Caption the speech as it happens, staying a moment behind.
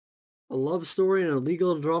A love story and a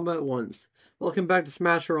legal drama at once. Welcome back to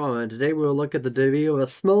Smasherama, and today we will look at the debut of a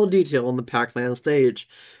small detail on the Pac-Man stage.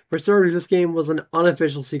 For starters, this game was an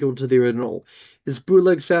unofficial sequel to the original. Its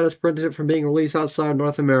bootleg status prevented it from being released outside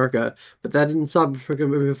North America, but that didn't stop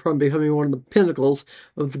it from becoming one of the pinnacles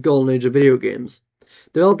of the golden age of video games.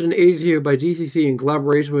 Developed in '82 by GCC in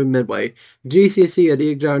collaboration with Midway, GCC had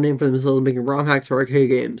eked out a name for themselves making ROM hacks for arcade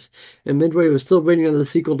games, and Midway was still waiting on the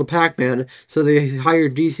sequel to Pac-Man, so they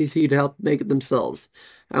hired GCC to help make it themselves.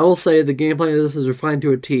 I will say the gameplay of this is refined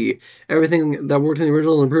to a T. Everything that worked in the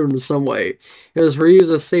original is improved in some way. It was reused as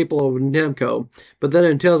a staple of Namco, but then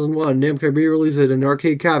in 2001, Namco re-released it in an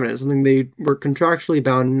arcade cabinet, something they were contractually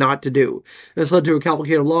bound not to do. This led to a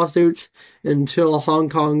complicated lawsuits until Hong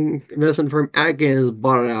Kong investment firm Atgans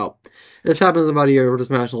bought it out. This happens about a year after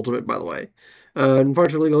Smash Ultimate, by the way.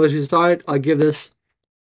 Unfortunately, legal issues aside, I give this